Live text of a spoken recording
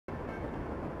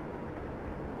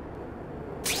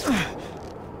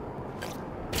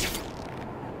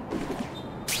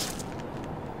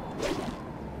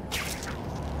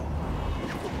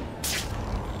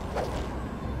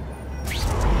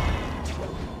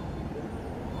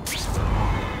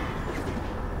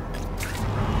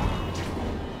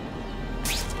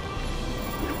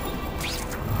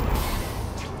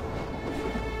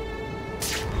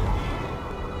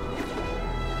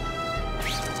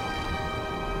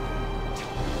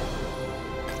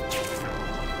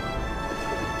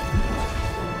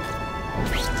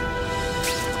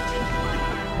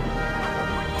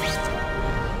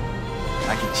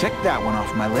Check that one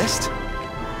off my list.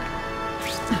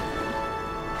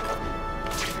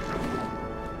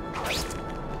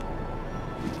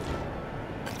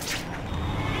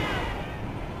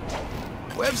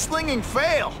 Web slinging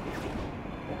fail!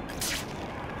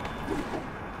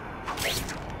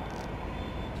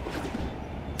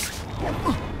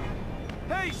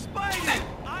 Hey, Spidey!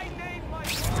 I named my...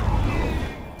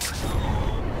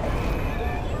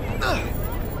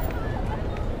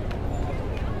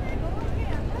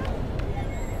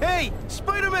 Hey,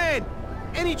 Spiderman!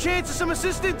 Any chance of some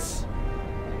assistance?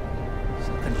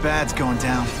 Something bad's going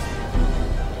down.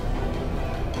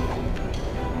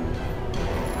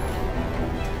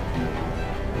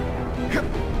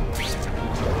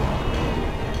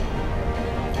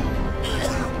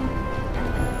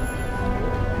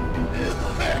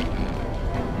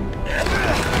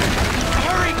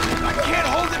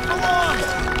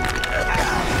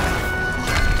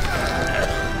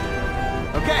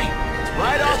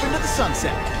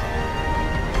 Sunset.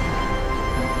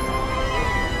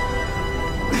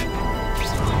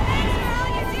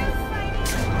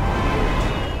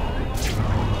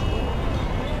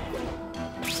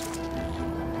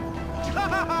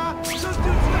 Those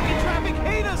dudes stuck in traffic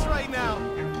hate us right now.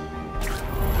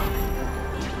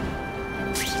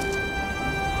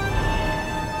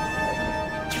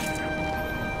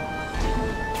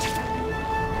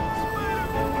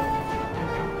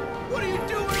 What are you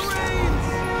doing, Reigns?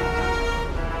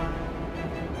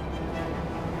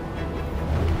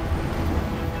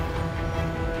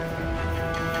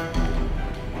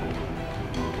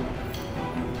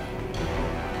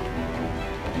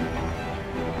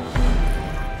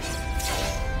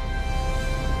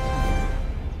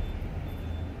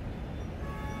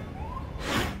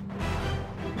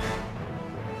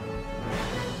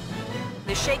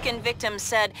 The shaken victim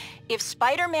said, if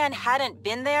Spider-Man hadn't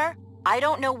been there, I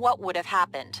don't know what would have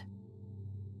happened.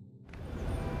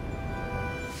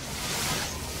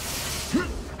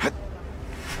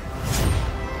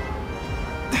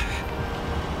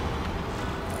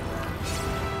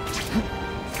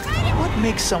 What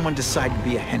makes someone decide to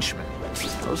be a henchman?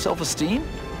 Low self-esteem?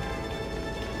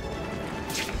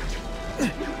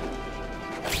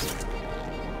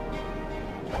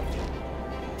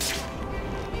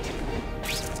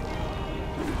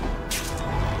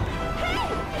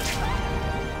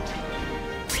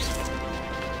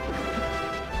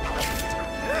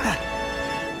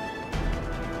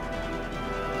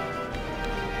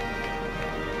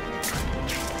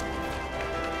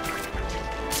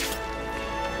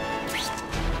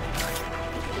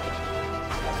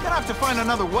 Gonna have to find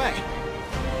another way.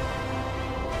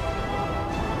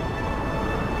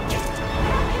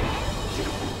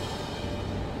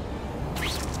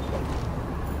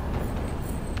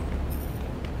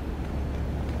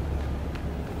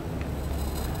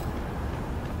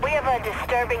 We have a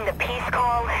disturbing the peace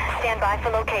call. Stand by for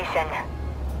location.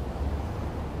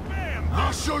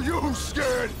 I'll show you who's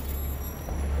scared.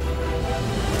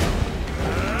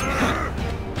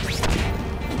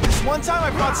 This one time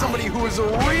I fought somebody who was a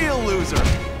real loser,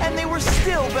 and they were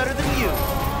still better than you.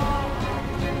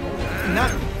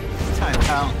 Not this time,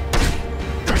 pal.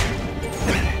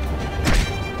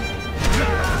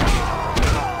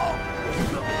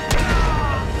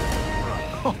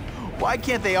 Why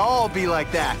can't they all be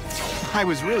like that? I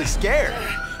was really scared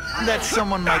that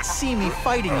someone might see me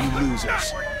fighting you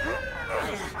losers.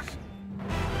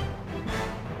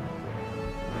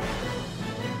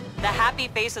 The happy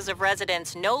faces of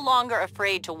residents no longer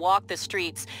afraid to walk the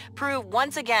streets prove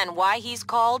once again why he's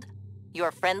called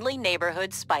your friendly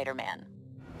neighborhood Spider-Man.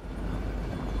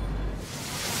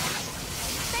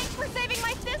 Thanks for saving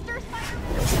my sister,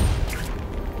 Spider-Man.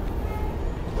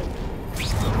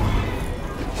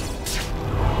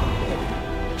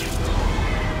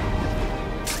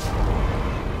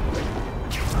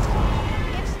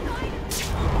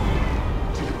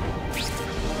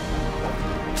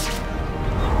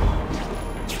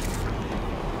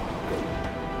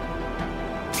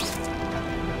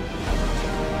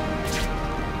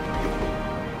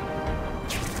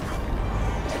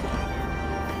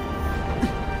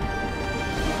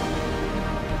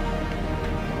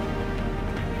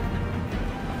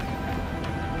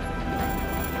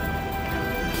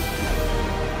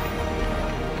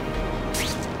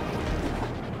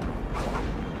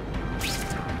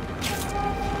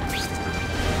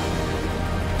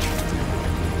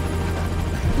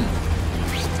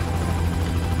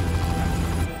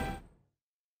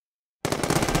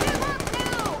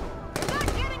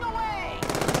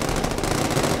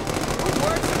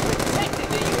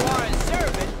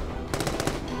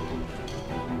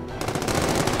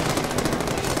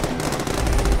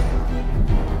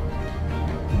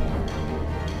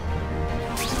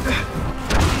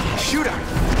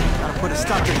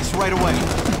 stop to this right away.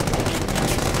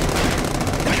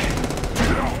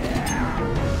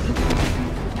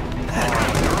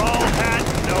 They're all hat,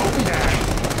 no cat.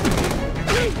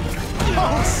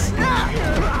 Oh, snap!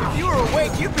 If you were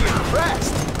awake, you'd be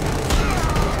impressed.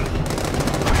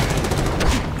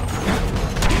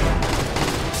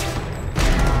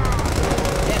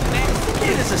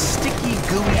 It is a sticky,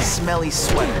 gooey, smelly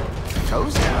sweater.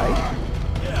 Toes tight.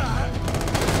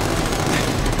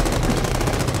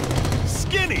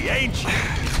 Skinny, ain't you?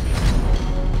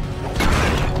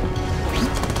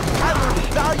 I learned a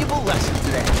valuable lesson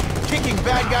today. Kicking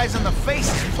bad guys in the face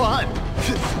is fun.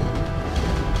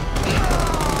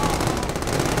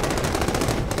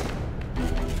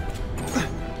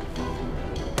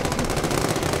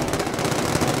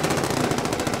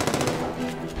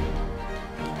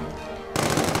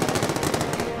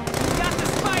 Got the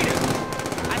spider.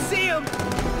 I see him.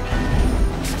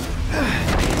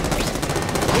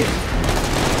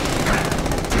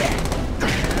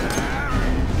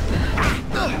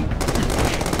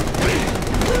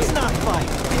 Let's not fight.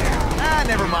 Ah,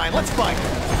 never mind. Let's fight.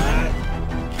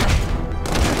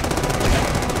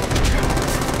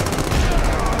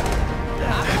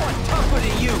 I'm more tougher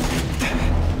than you.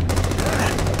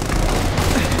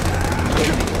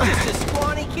 Just a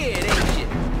scrawny kid, ain't you?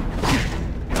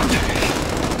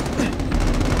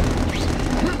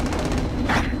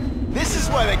 This is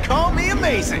why they call me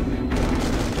amazing.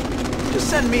 Just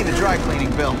send me the dry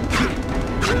cleaning bill.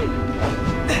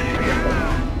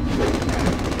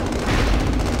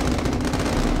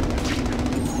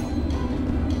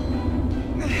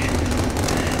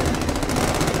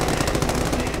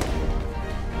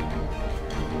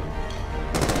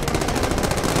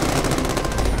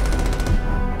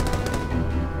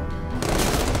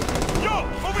 Yo,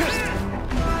 over here.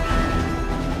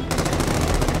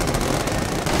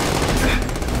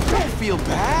 Don't feel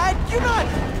bad. You're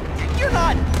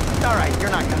not. All right, you're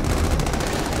not gonna.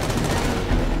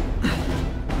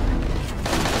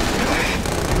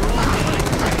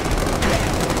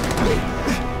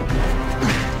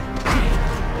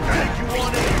 Think you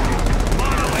want it?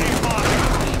 Mono ain't mono.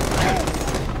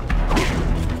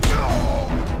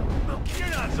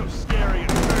 You're not so scary in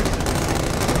person.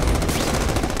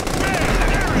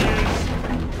 There he is.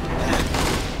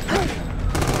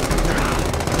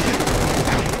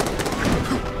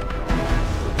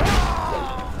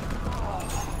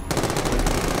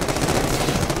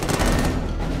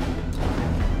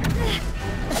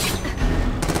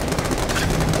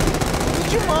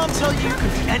 Did your mom tell you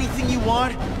could be anything you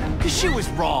want? Because she was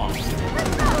wrong.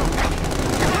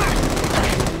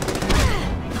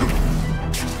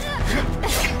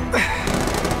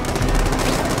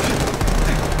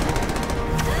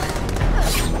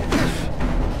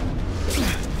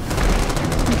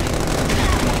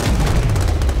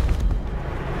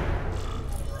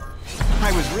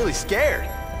 I was really scared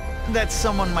that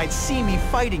someone might see me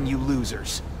fighting you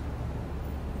losers.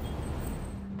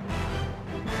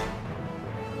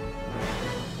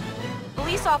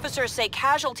 Police officers say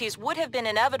casualties would have been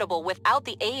inevitable without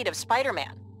the aid of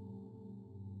Spider-Man.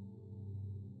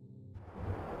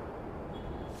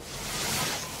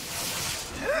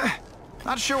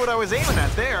 Not sure what I was aiming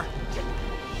at there.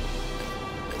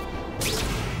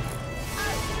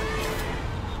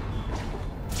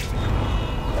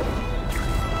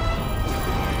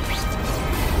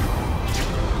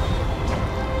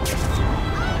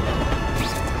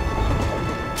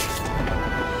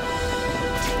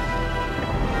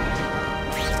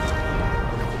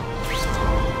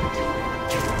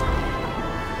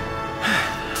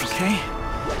 Okay?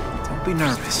 Don't be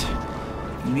nervous.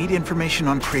 You need information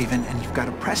on Craven, and you've got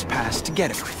a press pass to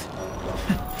get it with.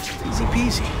 Easy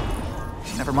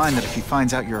peasy. Never mind that if he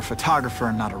finds out you're a photographer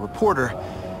and not a reporter,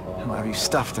 he'll have you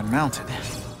stuffed and mounted.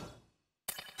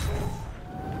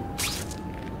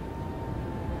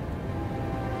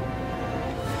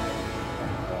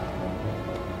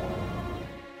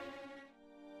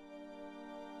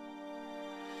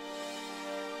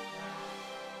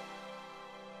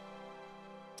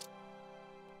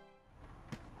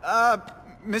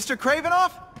 Mr.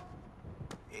 Kravinoff?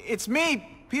 It's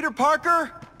me, Peter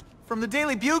Parker, from the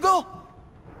Daily Bugle.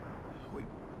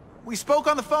 We spoke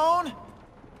on the phone.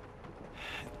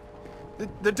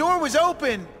 The door was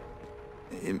open.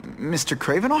 Mr.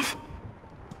 Kravinoff?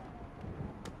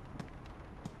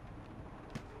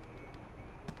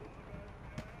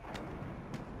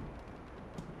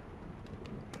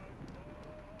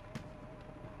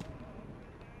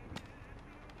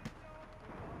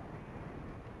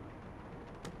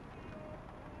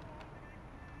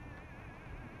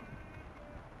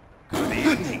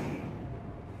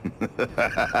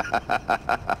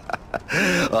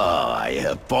 Oh, I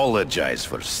apologize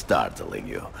for startling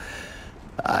you.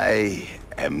 I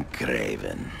am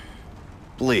Craven.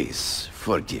 Please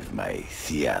forgive my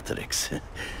theatrics.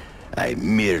 I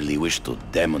merely wish to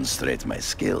demonstrate my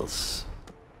skills.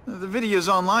 The videos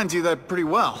online do that pretty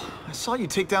well. I saw you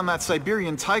take down that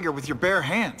Siberian tiger with your bare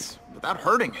hands, without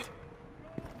hurting it.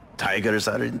 Tigers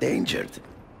are endangered.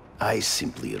 I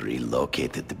simply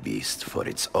relocated the beast for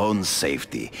its own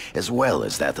safety, as well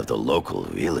as that of the local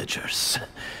villagers.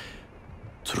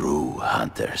 True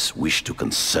hunters wish to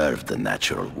conserve the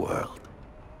natural world.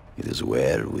 It is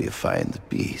where we find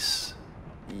peace.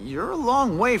 You're a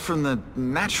long way from the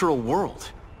natural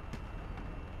world.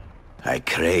 I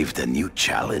craved a new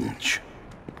challenge.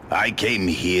 I came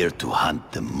here to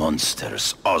hunt the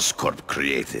monsters Oscorp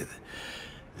created.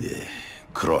 The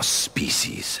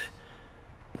cross-species.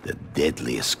 The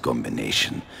deadliest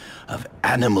combination of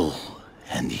animal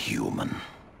and human.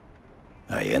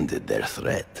 I ended their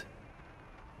threat.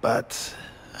 But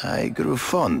I grew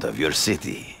fond of your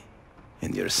city.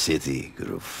 And your city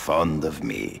grew fond of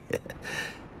me.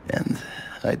 And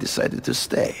I decided to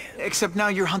stay. Except now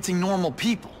you're hunting normal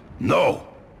people. No!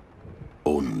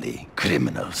 Only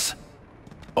criminals.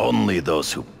 Only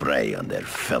those who prey on their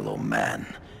fellow man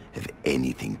have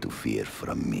anything to fear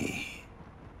from me.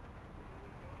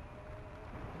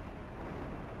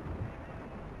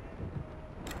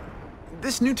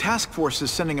 This new task force is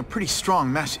sending a pretty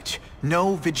strong message.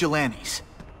 No vigilantes.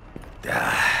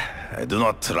 I do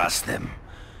not trust them.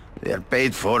 They are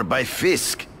paid for by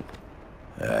Fisk.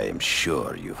 I am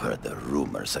sure you've heard the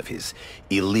rumors of his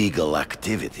illegal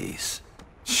activities.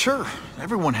 Sure,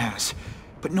 everyone has.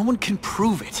 But no one can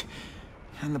prove it.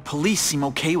 And the police seem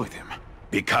okay with him.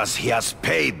 Because he has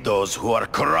paid those who are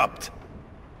corrupt.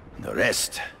 The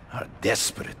rest are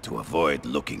desperate to avoid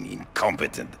looking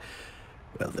incompetent.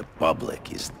 Well, the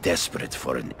public is desperate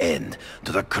for an end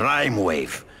to the crime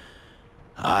wave.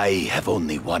 I have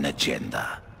only one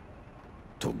agenda.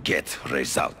 To get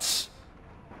results.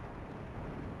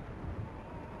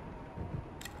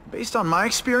 Based on my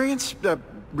experience,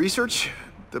 research,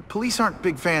 the police aren't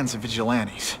big fans of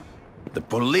vigilantes. The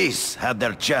police had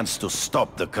their chance to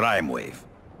stop the crime wave.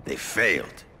 They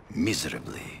failed,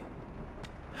 miserably.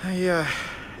 I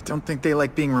don't think they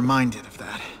like being reminded of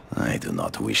that. I do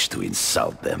not wish to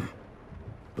insult them.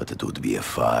 But it would be a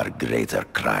far greater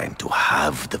crime to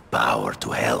have the power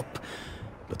to help,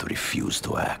 but refuse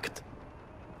to act.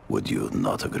 Would you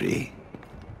not agree?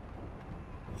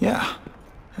 Yeah.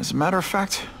 As a matter of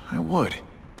fact, I would.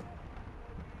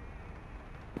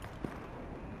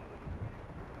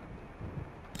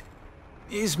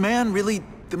 Is man really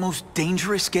the most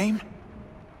dangerous game?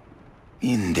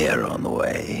 In their own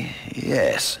way,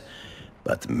 yes.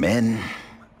 But men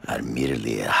are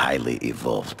merely highly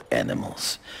evolved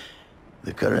animals.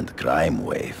 The current crime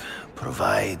wave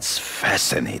provides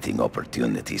fascinating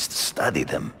opportunities to study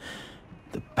them.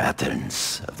 The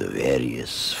patterns of the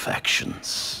various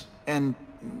factions. And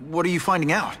what are you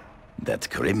finding out? That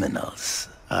criminals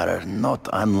are not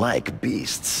unlike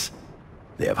beasts.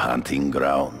 They have hunting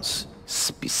grounds,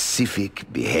 specific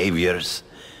behaviors.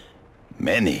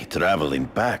 Many travel in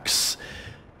packs,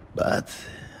 but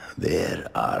there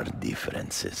are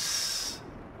differences.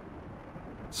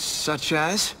 Such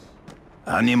as?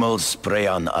 Animals prey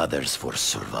on others for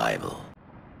survival.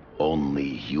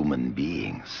 Only human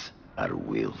beings are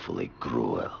willfully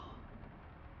cruel.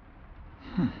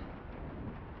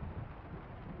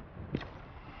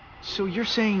 So you're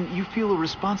saying you feel a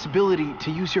responsibility to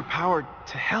use your power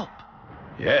to help?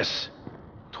 Yes.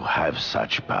 To have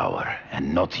such power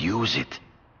and not use it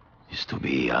is to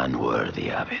be unworthy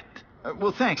of it.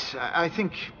 Well, thanks. I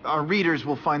think our readers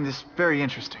will find this very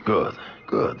interesting. Good,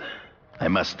 good. I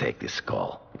must take this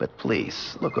call, but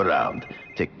please, look around.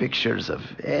 Take pictures of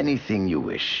anything you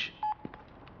wish.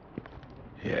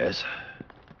 Yes?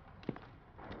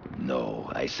 No,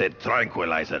 I said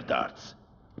tranquilizer darts.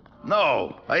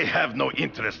 No, I have no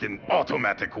interest in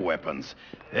automatic weapons.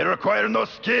 They require no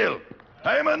skill.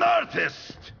 I am an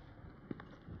artist!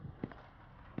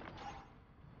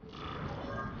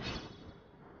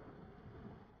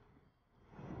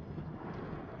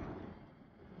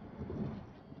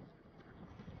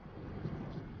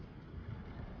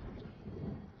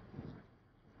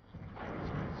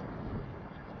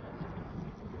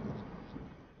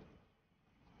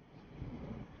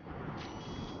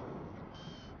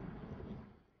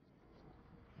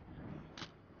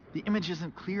 The image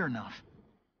isn't clear enough.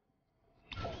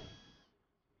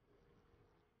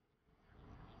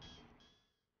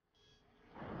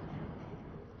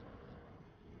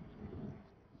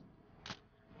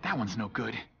 That one's no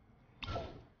good.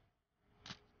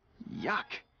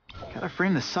 Yuck. Gotta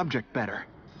frame the subject better.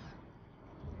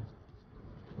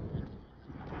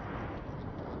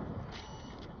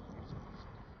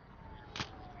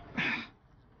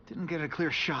 Didn't get a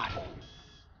clear shot.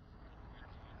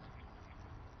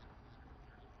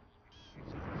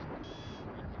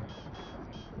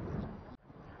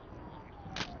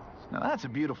 Now that's a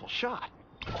beautiful shot.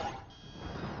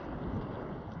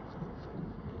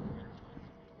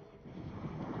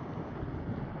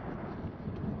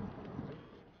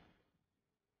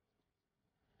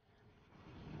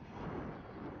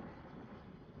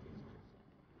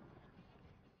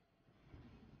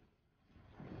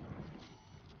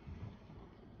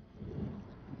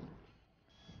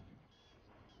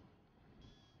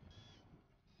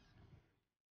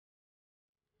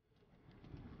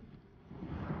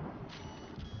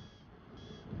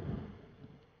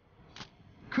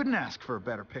 Couldn't ask for a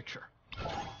better picture.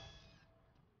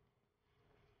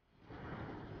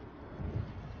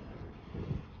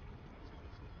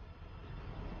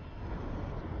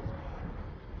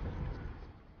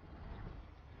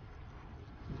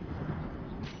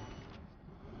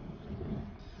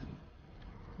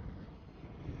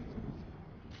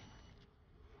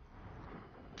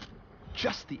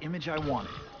 Just the image I wanted.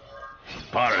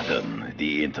 Pardon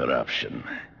the interruption.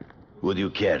 Would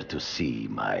you care to see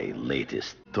my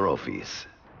latest trophies?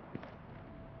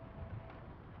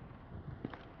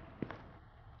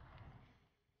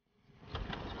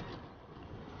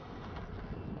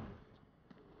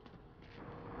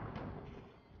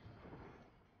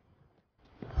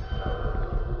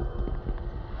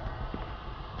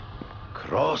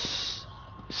 Cross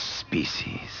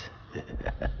species.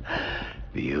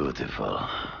 Beautiful.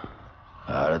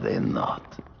 Are they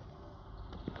not?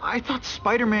 I thought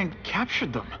Spider-Man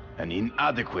captured them. An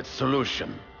inadequate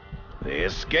solution. They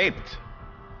escaped.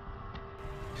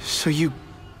 So you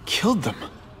killed them?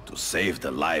 To save the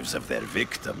lives of their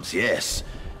victims, yes.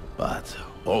 But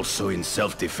also in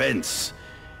self-defense.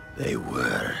 They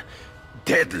were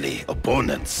deadly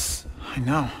opponents. I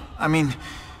know. I mean,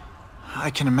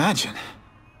 I can imagine.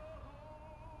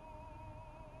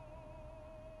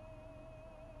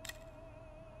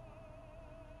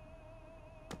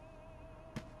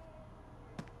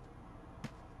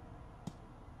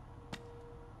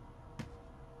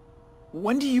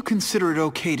 When do you consider it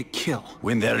okay to kill?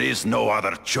 When there is no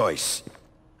other choice.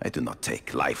 I do not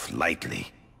take life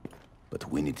lightly.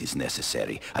 But when it is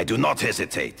necessary, I do not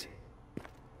hesitate.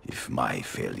 If my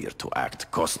failure to act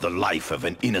cost the life of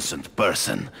an innocent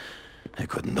person, I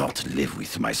could not live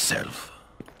with myself.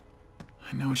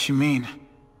 I know what you mean.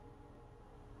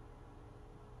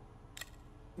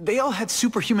 They all had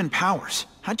superhuman powers.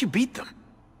 How'd you beat them?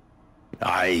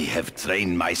 I have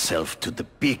trained myself to the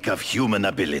peak of human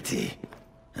ability,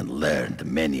 and learned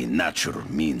many natural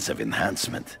means of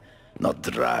enhancement. Not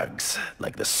drugs,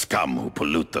 like the scum who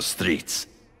pollute the streets,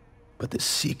 but the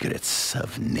secrets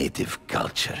of native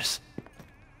cultures.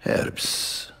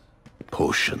 Herbs,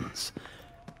 potions,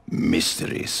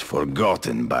 mysteries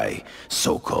forgotten by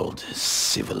so-called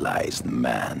civilized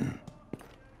man.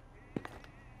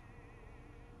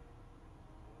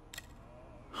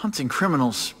 Hunting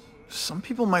criminals. Some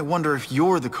people might wonder if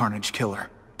you're the Carnage Killer.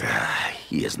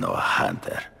 He is no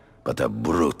hunter, but a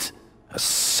brute, a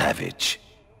savage.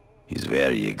 His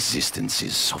very existence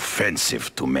is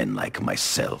offensive to men like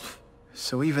myself.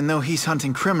 So even though he's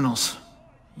hunting criminals,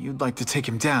 you'd like to take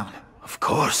him down? Of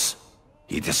course.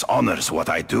 He dishonors what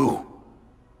I do.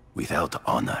 Without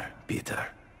honor, Peter,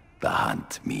 the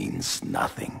hunt means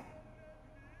nothing.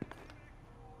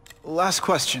 Last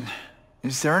question.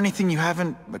 Is there anything you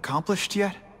haven't accomplished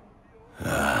yet?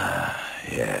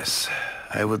 Yes.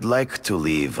 I would like to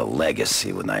leave a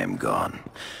legacy when I am gone.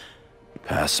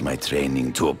 Pass my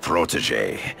training to a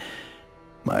protege.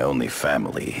 My only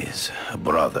family is a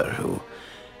brother who...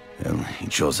 well, he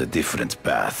chose a different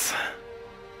path.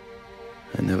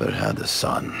 I never had a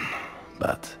son,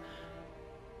 but...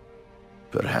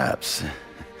 perhaps...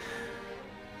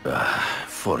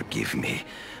 forgive me.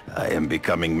 I am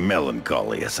becoming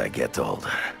melancholy as I get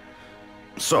older.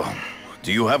 So,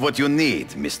 do you have what you need,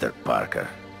 Mr. Parker?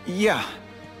 Yeah,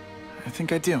 I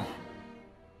think I do.